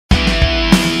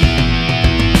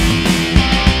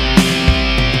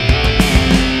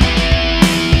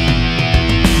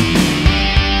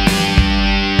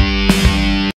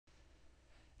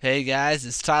Hey guys,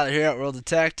 it's Tyler here at World of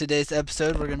Tech. Today's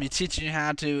episode we're going to be teaching you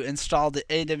how to install the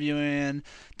AWN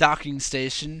docking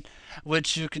station,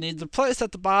 which you can either place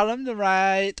at the bottom, the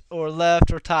right, or left,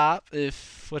 or top,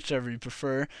 if whichever you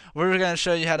prefer. We're going to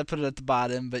show you how to put it at the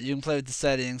bottom, but you can play with the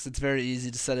settings. It's very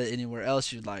easy to set it anywhere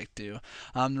else you'd like to.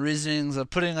 The reasonings of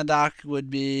putting a dock would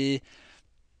be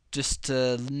just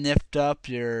to lift up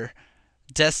your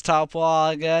desktop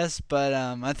wall, I guess. But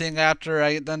I think after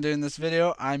I get done doing this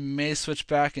video, I may switch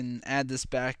back and add this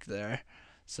back there.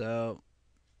 So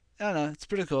I don't know, it's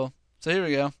pretty cool. So here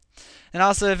we go. And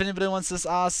also, if anybody wants this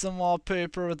awesome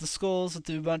wallpaper with the skulls with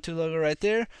the Ubuntu logo right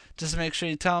there, just make sure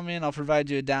you tell me and I'll provide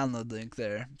you a download link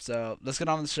there. So let's get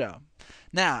on with the show.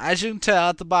 Now, as you can tell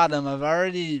at the bottom, I've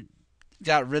already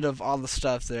got rid of all the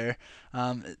stuff there.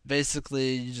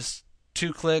 Basically, you just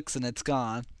 2 clicks and it's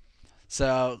gone.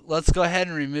 So let's go ahead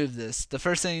and remove this. The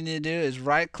first thing you need to do is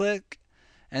right click,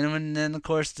 and then of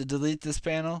course to delete this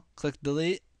panel, click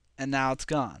delete, and now it's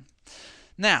gone.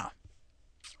 Now,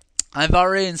 I've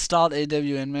already installed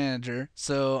AWN Manager,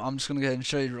 so I'm just going to go ahead and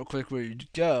show you real quick where you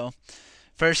go.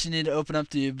 First, you need to open up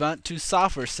the Ubuntu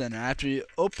Software Center. After you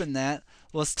open that,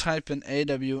 let's type in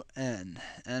AWN,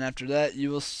 and after that you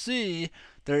will see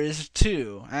there is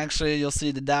two. Actually, you'll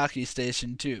see the docking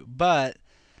station too, but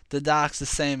the dock's the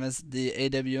same as the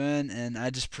AWN, and I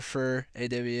just prefer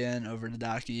AWN over the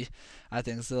docky. I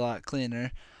think it's a lot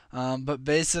cleaner. But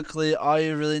basically, all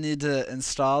you really need to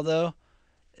install, though,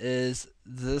 is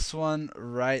this one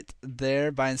right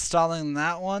there. By installing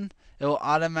that one, it will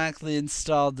automatically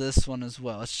install this one as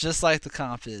well. It's just like the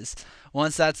comp is.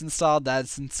 Once that's installed,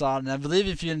 and I believe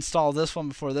if you install this one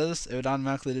before this, it would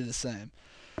automatically do the same.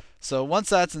 So once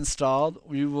that's installed,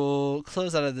 we will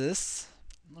close out of this.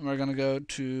 We're going to go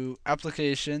to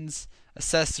Applications,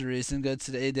 Accessories, and go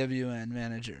to the AWN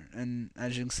Manager. And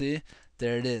as you can see,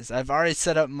 there it is. I've already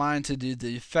set up mine to do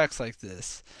the effects like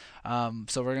this.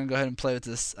 So we're going to go ahead and play with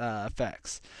this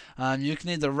effects. You can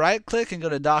either right click and go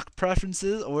to Dock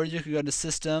Preferences, or you can go to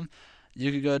System.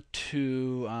 You can go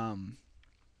to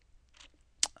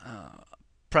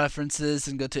Preferences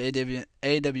and go to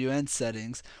AWN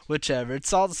Settings, whichever.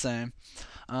 It's all the same.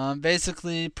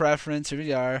 Basically, preference, here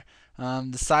we are.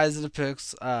 The size of the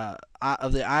pics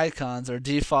of the icons are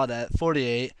default at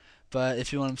 48, but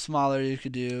if you want them smaller, you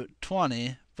could do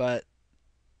 20, but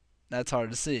that's hard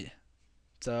to see.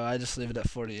 So I just leave it at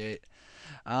 48.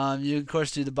 You can, of course,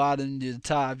 do the bottom, do the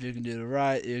top, you can do the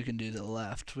right, you can do the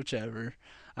left, whichever.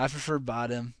 I prefer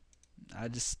bottom.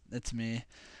 It's me.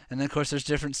 And then, of course, there's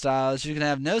different styles. You can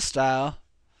have no style.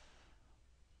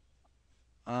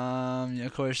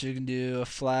 Of course, you can do a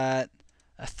flat,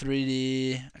 a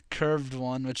 3D, a curved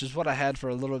one, which is what I had for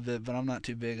a little bit, but I'm not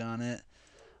too big on it.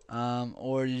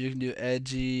 Or you can do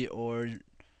edgy or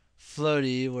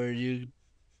floaty, where you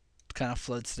kind of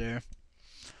floats there.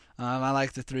 I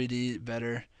like the 3D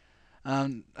better.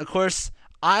 Of course,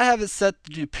 I have it set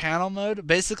to do panel mode.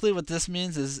 Basically, what this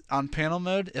means is on panel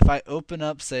mode, if I open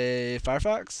up, say,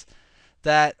 Firefox,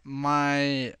 that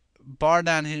my bar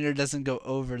down here doesn't go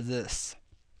over this.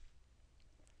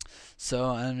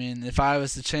 So, I mean, if I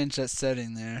was to change that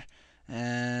setting there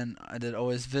and I did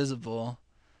always visible,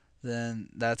 then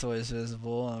that's always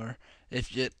visible. Or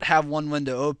if you have one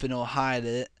window open, it'll hide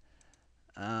it.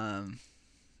 I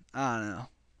don't know.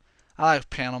 I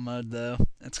like panel mode, though.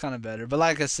 It's kind of better. But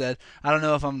like I said, I don't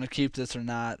know if I'm going to keep this or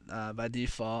not by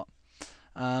default.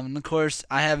 And of course,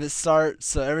 I have it start,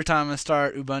 so every time I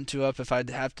start Ubuntu up, if I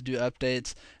have to do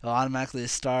updates, it'll automatically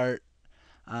start.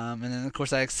 And then, of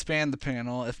course, I expand the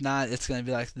panel. If not, it's going to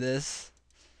be like this.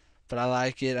 But I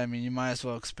like it. I mean, you might as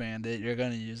well expand it. You're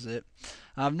going to use it.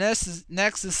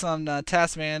 Next is some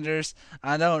task managers.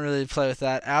 I don't really play with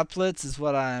that. Applets is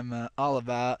what I'm all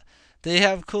about. They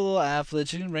have cool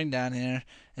applets you can bring down here.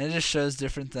 And it just shows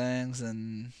different things.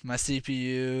 And my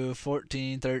CPU,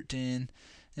 14, 13.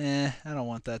 I don't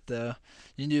want that, though.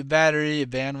 You can do battery, a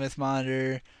bandwidth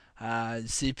monitor,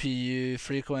 CPU,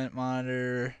 frequent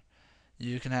monitor.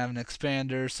 You can have an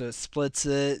expander, so it splits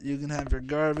it. You can have your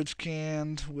garbage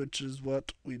can, which is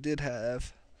what we did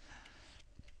have.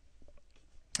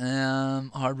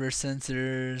 Hardware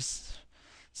sensors,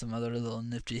 some other little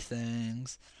nifty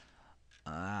things.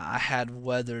 I had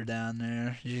weather down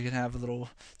there. You can have a little,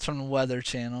 it's from the weather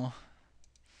channel.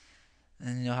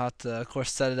 And you'll have to, of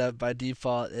course, set it up by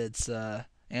default. It's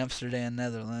Amsterdam,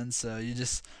 Netherlands. So you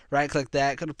just right click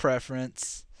that, go to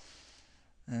preference.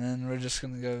 And then we're just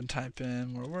going to go and type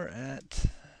in where we're at.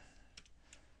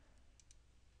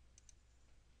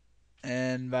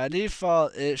 And by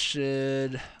default, it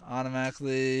should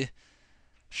automatically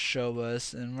show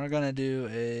us. And we're going to do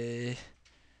a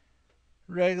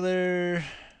regular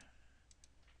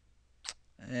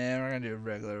and we're gonna do a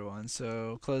regular one.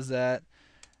 So close that,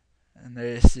 and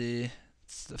there you see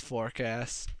it's the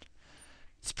forecast.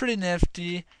 It's pretty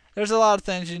nifty. There's a lot of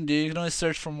things you can do. You can always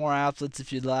search for more applets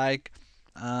if you'd like.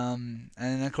 And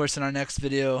of course in our next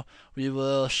video we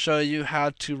will show you how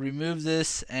to remove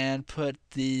this and put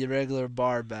the regular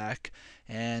bar back,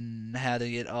 and how to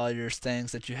get all your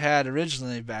things that you had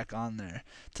originally back on there.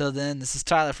 Till then, this is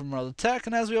Tyler from World of Tech,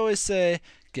 and as we always say,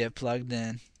 get plugged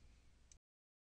in.